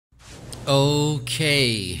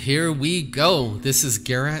Okay, here we go. This is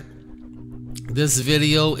Garrett. This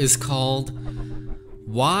video is called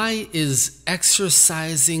 "Why is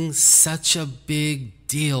exercising such a big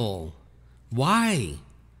deal?" Why?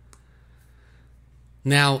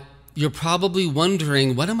 Now, you're probably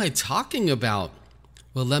wondering, what am I talking about?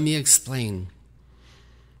 Well, let me explain.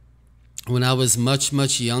 When I was much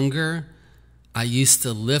younger, I used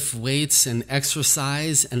to lift weights and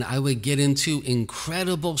exercise, and I would get into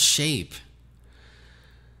incredible shape.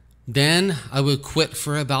 Then I would quit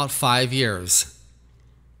for about 5 years.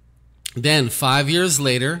 Then 5 years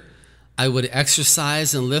later, I would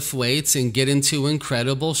exercise and lift weights and get into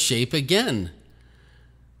incredible shape again.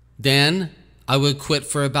 Then I would quit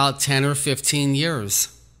for about 10 or 15 years.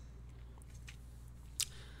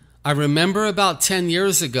 I remember about 10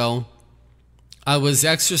 years ago, I was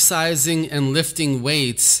exercising and lifting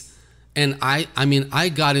weights, and I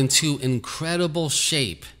got into incredible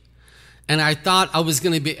shape. And I thought I was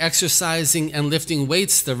going to be exercising and lifting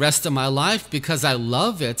weights the rest of my life because I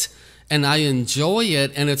love it and I enjoy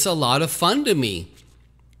it and it's a lot of fun to me.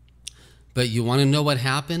 But you want to know what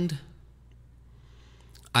happened?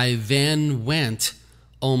 I then went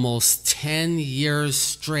almost 10 years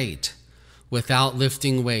straight without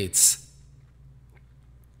lifting weights.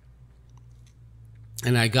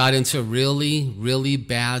 And I got into really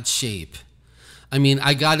bad shape.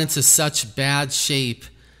 I got into such bad shape,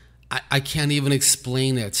 I can't even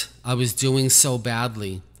explain it. I was doing so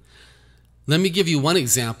badly. Let me give you one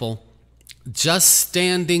example. Just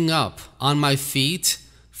standing up on my feet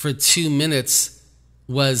for 2 minutes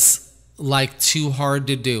was like too hard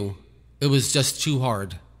to do. It was just too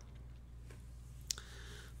hard.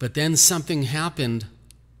 But then something happened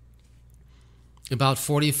about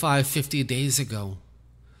 45, 50 days ago.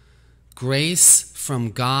 Grace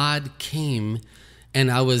from God came,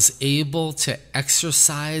 and I was able to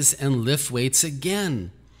exercise and lift weights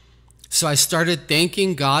again. So I started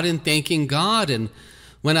thanking God. And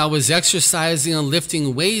when I was exercising and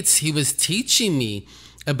lifting weights, He was teaching me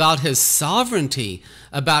about His sovereignty,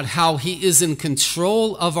 about how He is in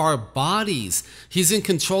control of our bodies. He's in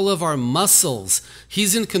control of our muscles.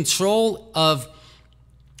 He's in control of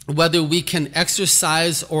whether we can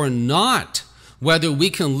exercise or not, whether we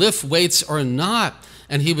can lift weights or not.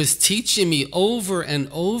 And He was teaching me over and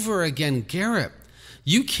over again, Garrett,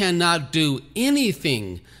 you cannot do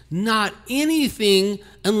anything, not anything,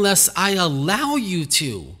 unless I allow you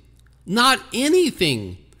to. Not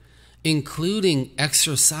anything, including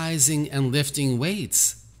exercising and lifting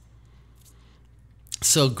weights.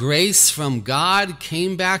 So grace from God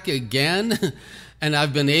came back again, and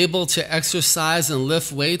I've been able to exercise and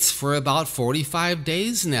lift weights for about 45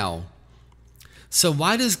 days now. So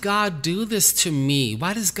why does God do this to me?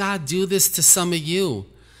 Why does God do this to some of you?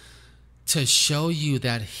 To show you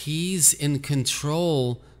that He's in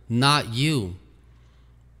control, not you.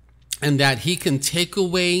 And that He can take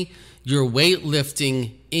away your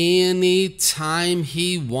weightlifting anytime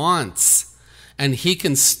He wants. And He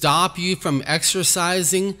can stop you from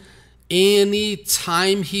exercising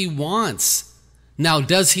anytime He wants. Now,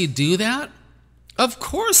 does He do that? Of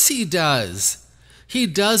course He does. He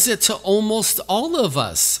does it to almost all of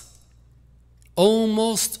us.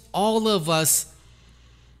 Almost all of us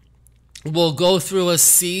will go through a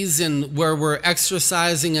season where we're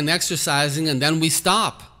exercising and then we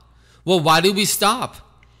stop. Well, why do we stop?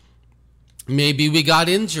 Maybe we got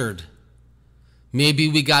injured. Maybe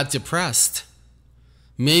we got depressed.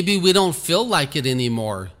 Maybe we don't feel like it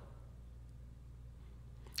anymore.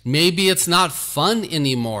 Maybe it's not fun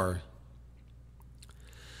anymore.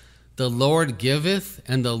 The Lord giveth,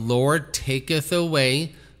 and the Lord taketh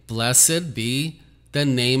away. Blessed be the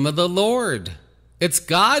name of the Lord. It's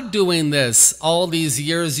God doing this all these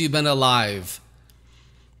years you've been alive.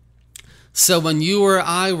 So when you or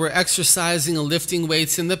I were exercising and lifting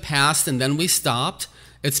weights in the past and then we stopped,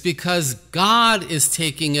 it's because God is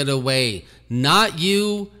taking it away. Not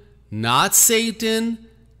you, not Satan,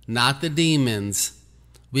 not the demons.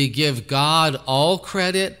 We give God all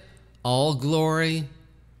credit, all glory,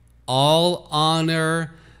 all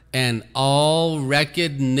honor, and all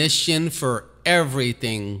recognition for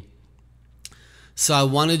everything. So I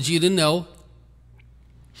wanted you to know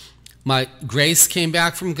my grace came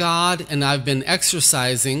back from God and I've been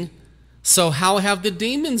exercising. So how have the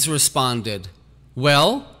demons responded?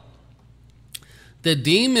 Well, the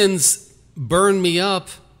demons burn me up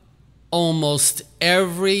almost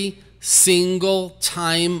every single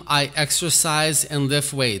time I exercise and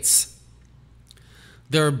lift weights.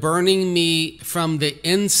 They're burning me from the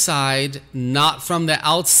inside, not from the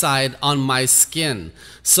outside on my skin.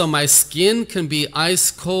 So my skin can be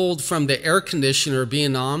ice cold from the air conditioner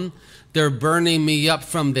being on. They're burning me up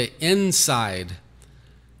from the inside.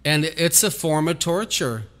 And it's a form of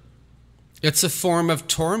torture. It's a form of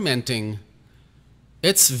tormenting.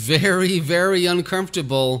 It's very, very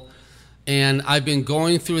uncomfortable. And I've been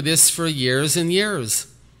going through this for years and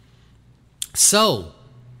years. So,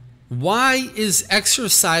 why is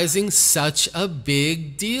exercising such a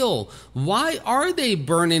big deal? Why are they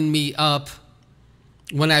burning me up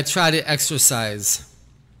when I try to exercise?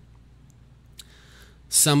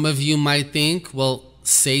 Some of you might think, well,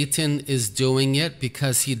 Satan is doing it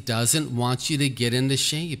because he doesn't want you to get into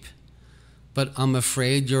shape. But I'm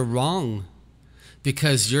afraid you're wrong,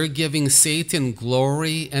 because you're giving Satan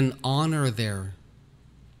glory and honor there.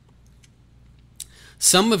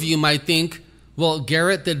 Some of you might think, well,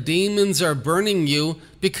 Garrett, the demons are burning you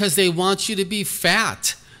because they want you to be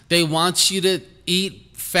fat. They want you to eat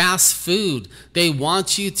fast food. They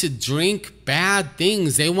want you to drink bad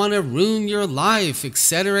things. They want to ruin your life,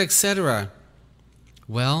 etc., etc.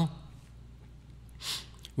 Well,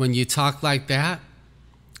 when you talk like that,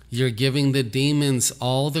 you're giving the demons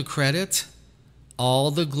all the credit, all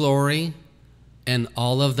the glory, and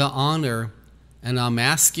all of the honor. And I'm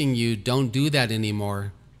asking you, don't do that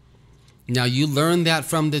anymore. Now, you learned that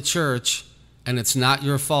from the church, and it's not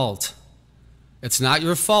your fault. It's not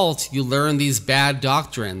your fault you learned these bad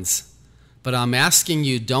doctrines. But I'm asking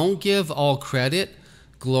you, don't give all credit,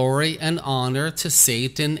 glory, and honor to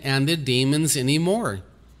Satan and the demons anymore.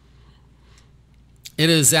 It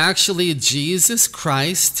is actually Jesus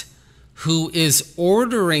Christ who is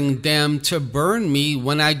ordering them to burn me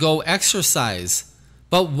when I go exercise.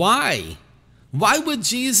 But why? Why would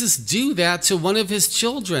Jesus do that to one of his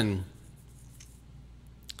children?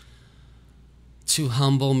 To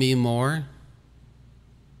humble me more,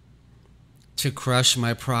 to crush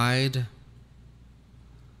my pride,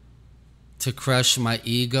 to crush my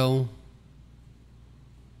ego,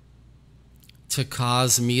 to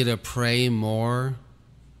cause me to pray more,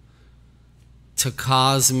 to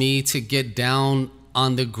cause me to get down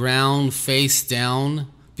on the ground face down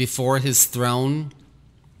before his throne,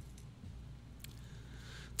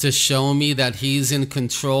 to show me that he's in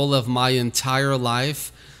control of my entire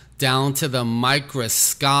life, down to the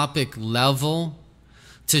microscopic level,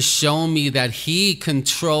 to show me that he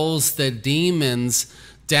controls the demons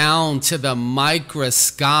down to the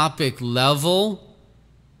microscopic level,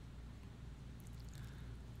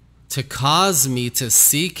 to cause me to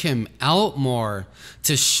seek him out more,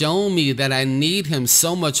 to show me that I need him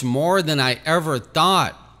so much more than I ever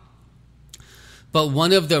thought. But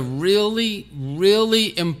one of the really,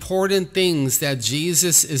 really important things that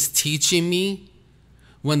Jesus is teaching me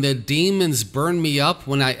when the demons burn me up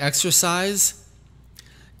when I exercise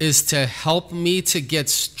is to help me to get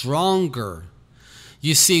stronger.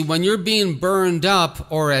 You see, when you're being burned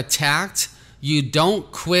up or attacked, you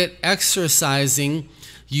don't quit exercising.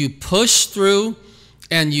 You push through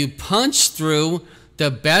and you punch through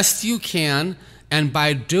the best you can. And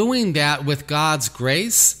by doing that with God's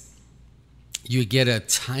grace, you get a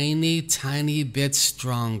tiny, tiny bit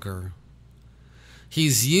stronger.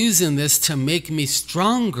 He's using this to make me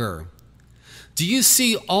stronger. Do you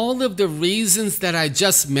see all of the reasons that I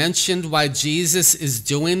just mentioned why Jesus is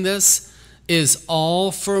doing this is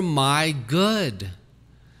all for my good?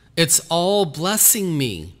 It's all blessing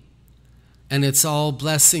me, and it's all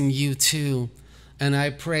blessing you too. And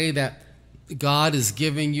I pray that God is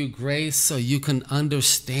giving you grace so you can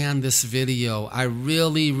understand this video. I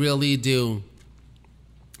really, really do.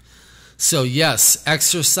 So yes,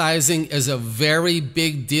 exercising is a very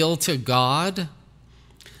big deal to God.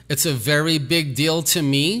 It's a very big deal to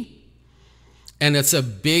me. And it's a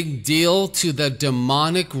big deal to the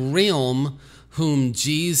demonic realm whom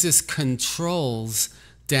Jesus controls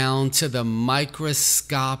down to the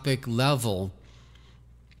microscopic level.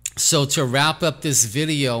 So to wrap up this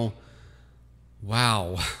video,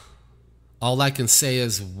 wow. All I can say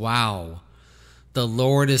is wow. The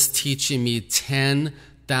Lord is teaching me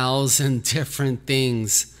 10,000 different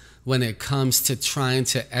things when it comes to trying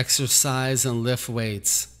to exercise and lift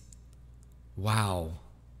weights. Wow.